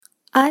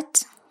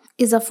Art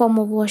is a form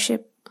of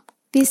worship.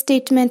 This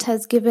statement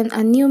has given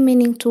a new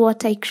meaning to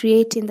what I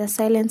create in the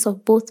silence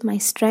of both my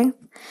strength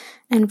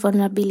and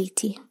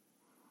vulnerability.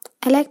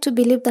 I like to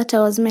believe that I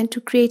was meant to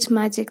create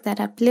magic that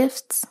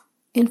uplifts,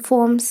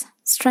 informs,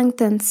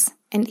 strengthens,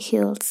 and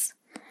heals.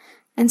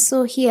 And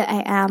so here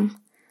I am,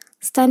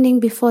 standing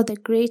before the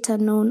great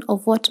unknown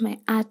of what my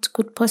art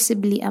could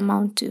possibly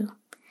amount to.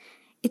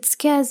 It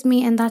scares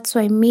me, and that's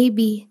why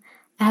maybe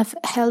I have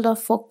held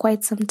off for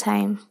quite some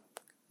time.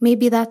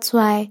 Maybe that's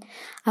why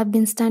I've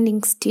been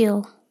standing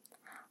still,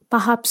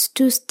 perhaps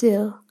too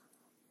still,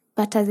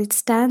 but as it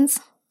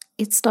stands,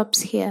 it stops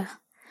here.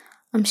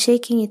 I'm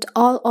shaking it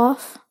all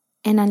off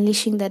and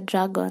unleashing the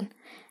dragon,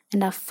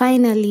 and I've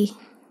finally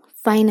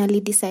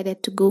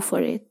decided to go for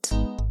it.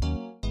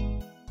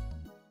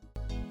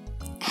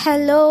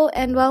 Hello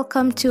and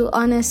welcome to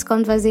Honest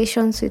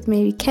Conversations with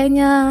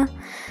Marykenya.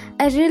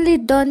 I really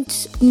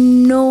don't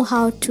know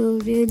how to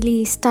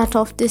really start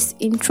off this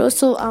intro,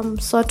 so I'm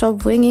sort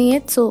of winging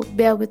it, so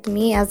bear with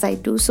me as I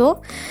do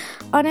so.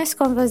 Honest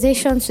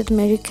Conversations with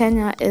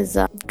Marykenya is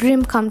a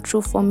dream come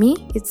true for me.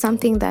 It's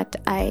something that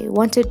I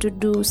wanted to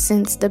do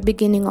since the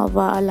beginning of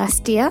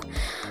last year,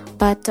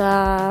 but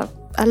a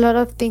lot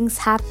of things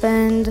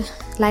happened,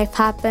 life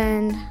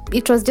happened,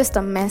 it was just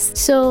a mess.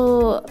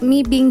 So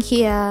me being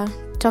here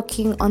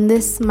talking on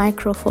this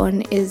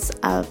microphone is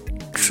a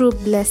true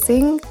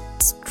blessing.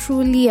 It's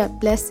truly a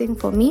blessing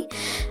for me,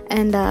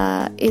 and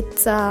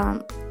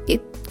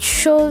it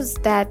shows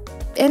that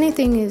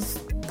anything is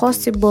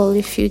possible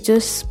if you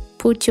just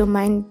put your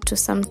mind to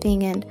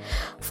something. And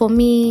for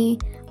me,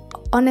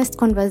 Honest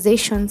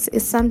Conversations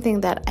is something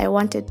that I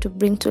wanted to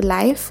bring to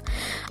life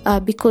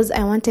because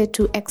I wanted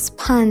to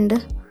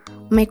expand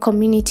my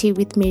community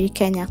with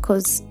Marykenya,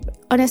 because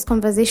Honest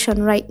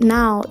Conversation right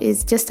now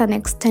is just an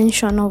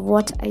extension of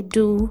what I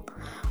do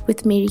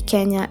with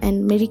Marykenya.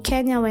 And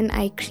Marykenya, when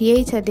I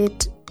created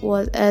it,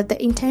 was the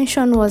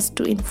intention was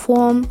to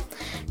inform,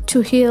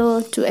 to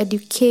heal, to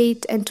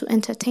educate, and to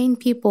entertain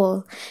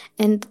people.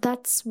 And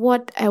that's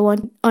what I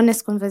want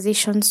Honest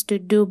Conversations to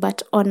do,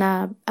 but on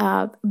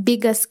a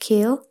bigger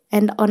scale,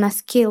 and on a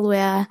scale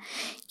where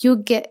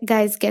you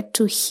guys get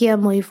to hear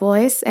my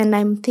voice. And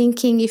I'm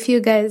thinking, if you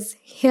guys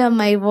hear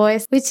my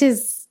voice, which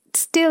is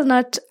still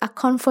not a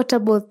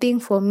comfortable thing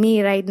for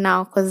me right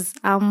now, because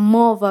I'm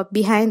more of a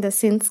behind the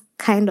scenes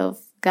kind of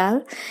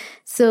girl.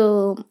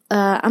 So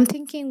I'm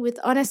thinking with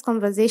Honest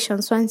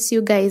Conversations, once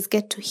you guys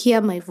get to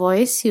hear my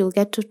voice, you'll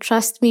get to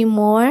trust me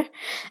more.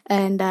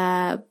 And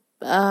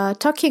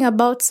talking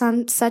about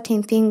some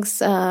certain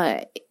things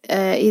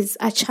is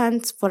a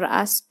chance for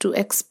us to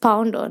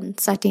expound on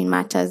certain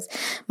matters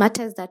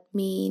that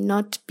may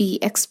not be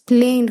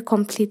explained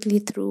completely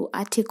through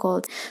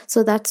articles.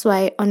 So that's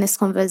why Honest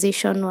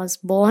Conversation was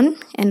born,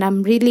 and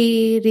I'm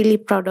really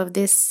proud of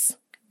this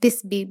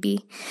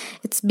baby.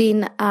 It's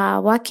been a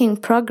work in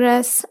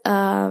progress,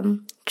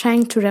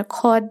 trying to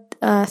record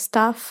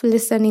stuff,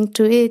 listening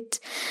to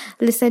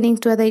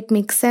whether it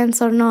makes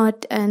sense or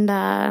not. And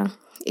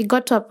it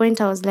got to a point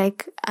I was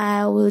like,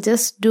 I will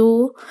just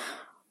do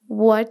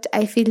what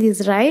I feel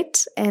is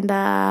right, and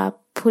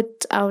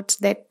put out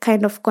the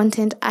kind of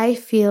content I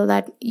feel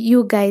that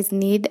you guys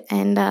need,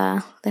 and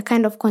the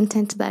kind of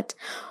content that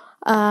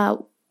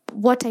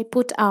what I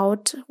put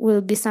out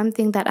will be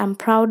something that I'm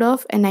proud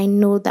of, and I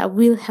know that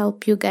will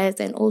help you guys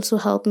and also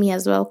help me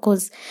as well,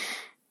 because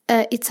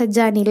it's a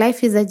journey.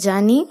 Life is a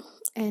journey,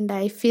 and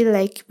I feel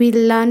like we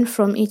learn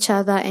from each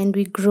other and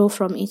we grow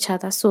from each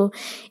other. So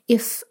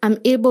if I'm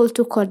able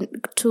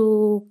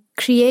to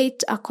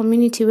create a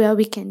community where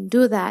we can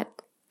do that,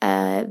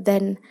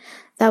 then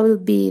that will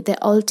be the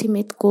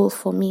ultimate goal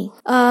for me.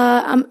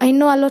 I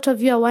know a lot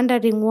of you are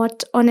wondering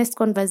what Honest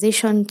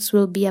Conversations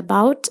will be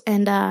about,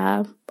 and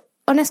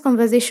Honest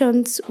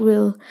Conversations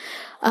will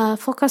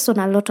focus on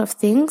a lot of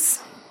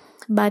things,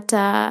 but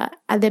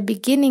at the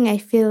beginning, I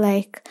feel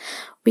like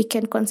we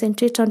can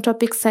concentrate on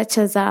topics such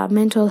as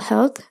mental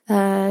health.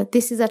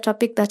 This is a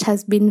topic that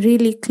has been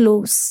really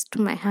close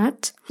to my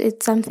heart.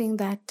 It's something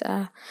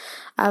that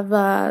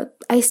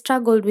I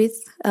struggled with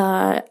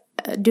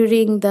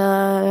during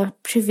the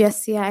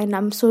previous year, and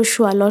I'm so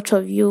sure a lot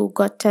of you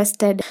got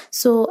tested.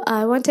 So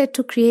I wanted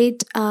to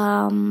create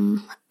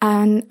an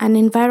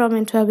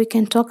environment where we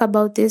can talk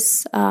about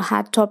these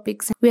hard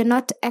topics. We're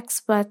not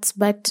experts,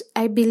 but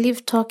I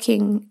believe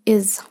talking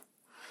is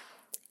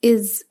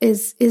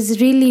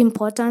really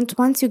important.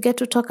 Once you get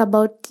to talk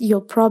about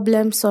your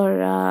problems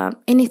or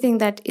anything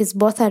that is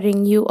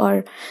bothering you,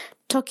 or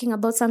talking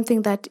about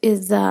something that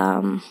is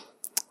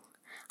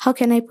how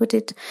can I put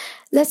it?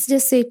 Let's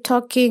just say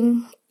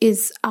talking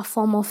is a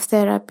form of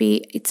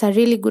therapy. It's a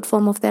really good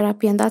form of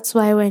therapy. And that's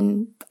why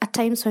at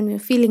times when we're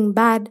feeling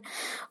bad,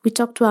 we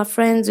talk to our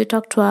friends, we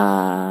talk to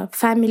our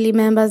family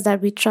members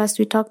that we trust,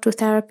 we talk to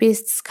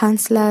therapists,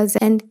 counselors,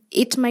 and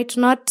it might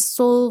not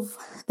solve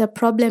the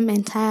problem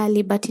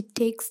entirely, but it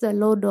takes the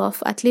load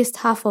off, at least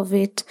half of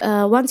it.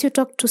 Once you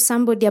talk to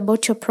somebody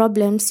about your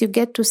problems, you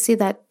get to see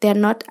that they're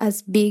not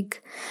as big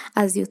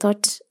as you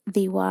thought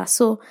they were.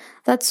 So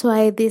that's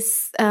why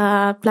this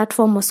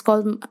platform was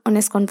called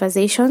Honest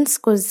Conversations,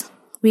 because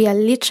we are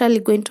literally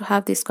going to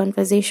have these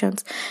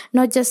conversations,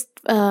 not just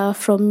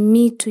from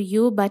me to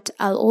you, but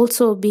I'll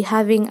also be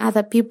having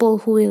other people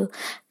who will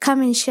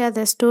come and share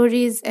their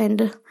stories.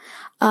 And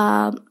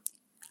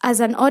as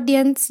an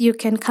audience, you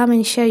can come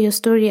and share your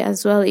story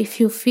as well if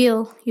you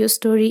feel your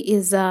story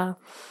is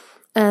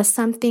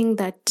something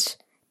that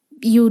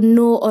you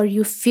know or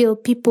you feel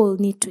people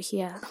need to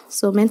hear.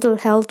 So mental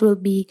health will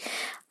be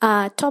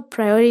a top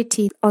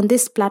priority on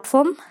this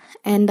platform,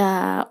 and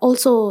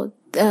also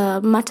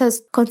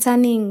matters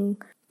concerning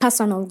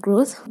personal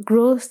growth.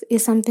 Growth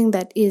is something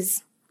that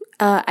is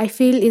I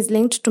feel is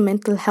linked to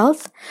mental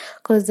health,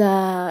 because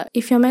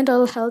if your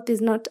mental health is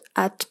not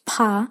at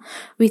par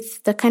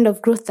with the kind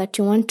of growth that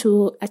you want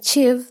to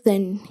achieve,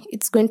 then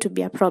it's going to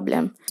be a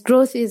problem.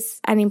 Growth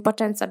is an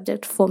important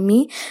subject for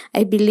me.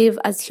 I believe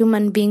as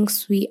human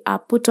beings, we are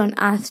put on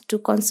earth to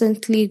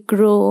constantly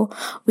grow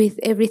with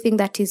everything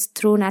that is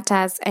thrown at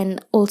us and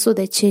also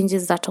the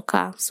changes that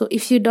occur. So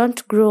if you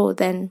don't grow,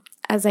 then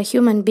as a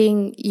human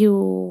being,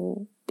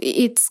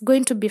 it's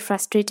going to be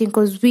frustrating,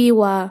 because we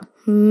were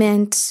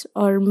meant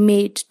or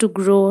made to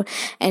grow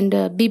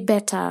and be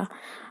better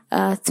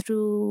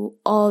through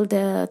all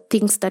the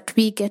things that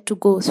we get to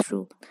go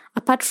through.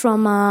 Apart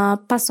from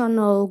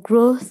personal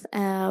growth, we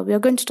are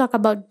going to talk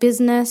about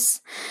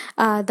business.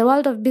 The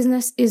world of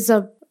business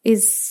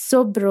is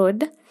so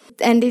broad,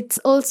 and it's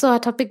also a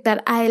topic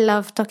that I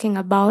love talking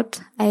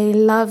about. I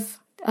love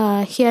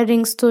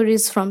hearing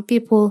stories from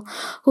people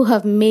who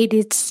have made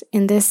it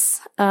in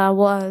this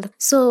world.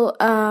 So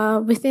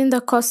within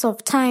the course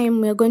of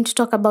time, we're going to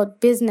talk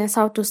about business,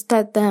 how to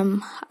start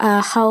them,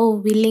 how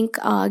we link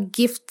our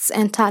gifts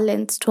and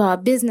talents to our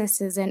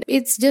businesses. And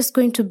it's just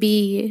going to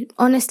be,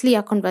 honestly,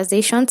 a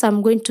conversation. So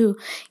I'm going to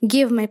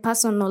give my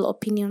personal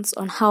opinions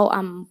on how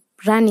I'm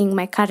running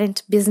my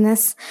current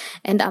business.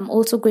 And I'm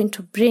also going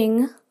to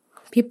bring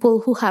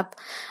people who have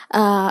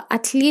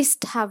at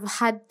least have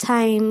had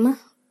time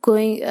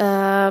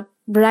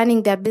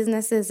running their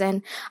businesses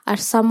and are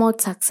somewhat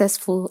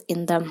successful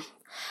in them.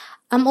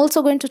 I'm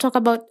also going to talk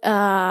about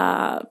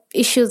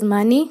issues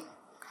money.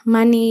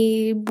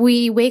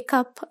 We wake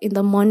up in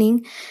the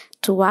morning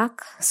to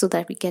work so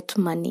that we get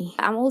money.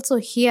 I'm also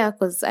here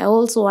because I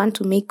also want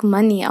to make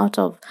money out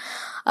of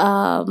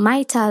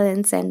my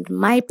talents and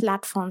my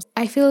platforms.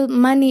 I feel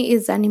money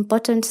is an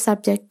important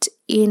subject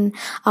in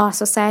our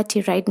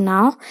society right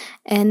now,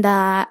 and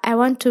I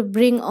want to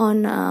bring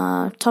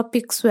on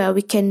topics where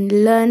we can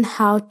learn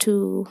how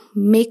to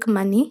make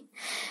money,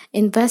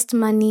 invest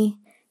money,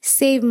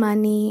 save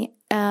money,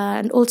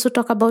 and also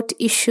talk about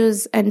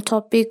issues and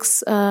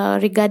topics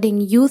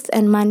regarding youth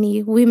and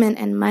money, women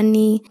and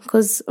money,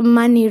 because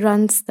money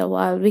runs the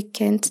world. We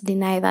can't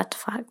deny that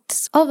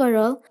fact.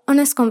 Overall,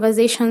 Honest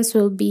Conversations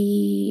will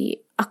be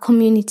a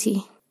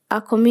community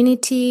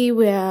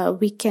where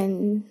we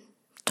can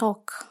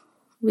talk,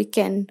 we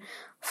can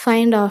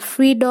find our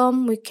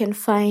freedom, we can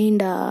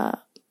find a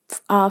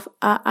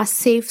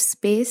safe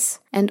space,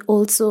 and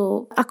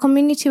also a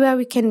community where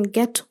we can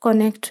get to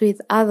connect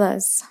with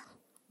others.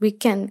 We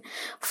can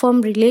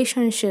form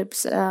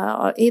relationships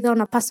or either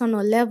on a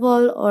personal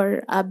level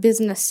or a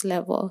business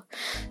level.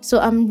 So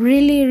I'm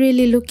really,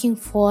 really looking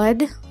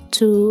forward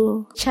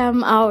to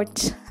churn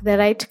out the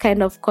right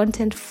kind of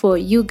content for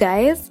you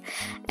guys.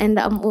 And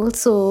I'm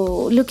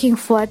also looking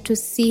forward to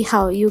see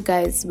how you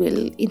guys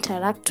will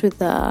interact with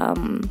the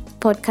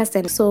podcast.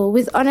 And so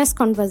with Honest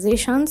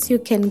Conversations, you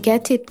can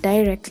get it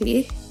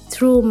directly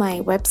through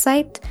my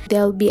website.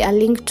 There'll be a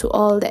link to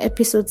all the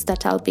episodes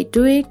that I'll be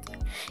doing.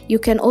 You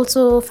can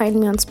also find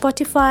me on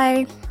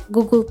Spotify,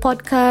 Google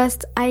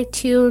Podcast,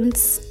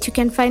 iTunes. You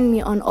can find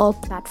me on all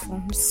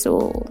platforms.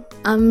 So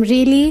I'm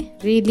really,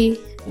 really,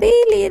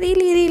 really,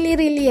 really, really,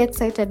 really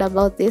excited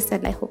about this,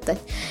 and I hope that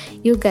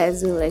you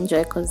guys will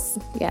enjoy, because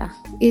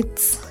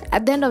it's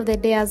at the end of the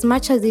day, as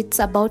much as it's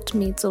about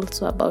me, it's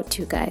also about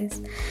you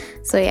guys.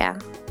 So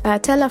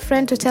tell a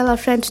friend to tell a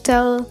friend to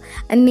tell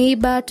a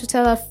neighbor to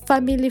tell a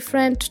family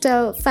friend to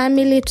tell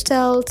family to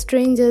tell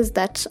strangers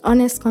that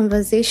Honest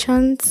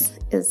Conversations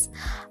is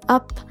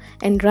up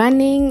and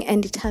running,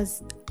 and it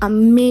has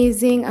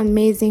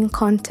amazing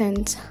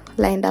content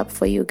lined up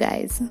for you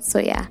guys. So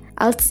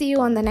I'll see you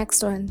on the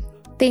next one.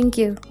 Thank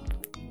you.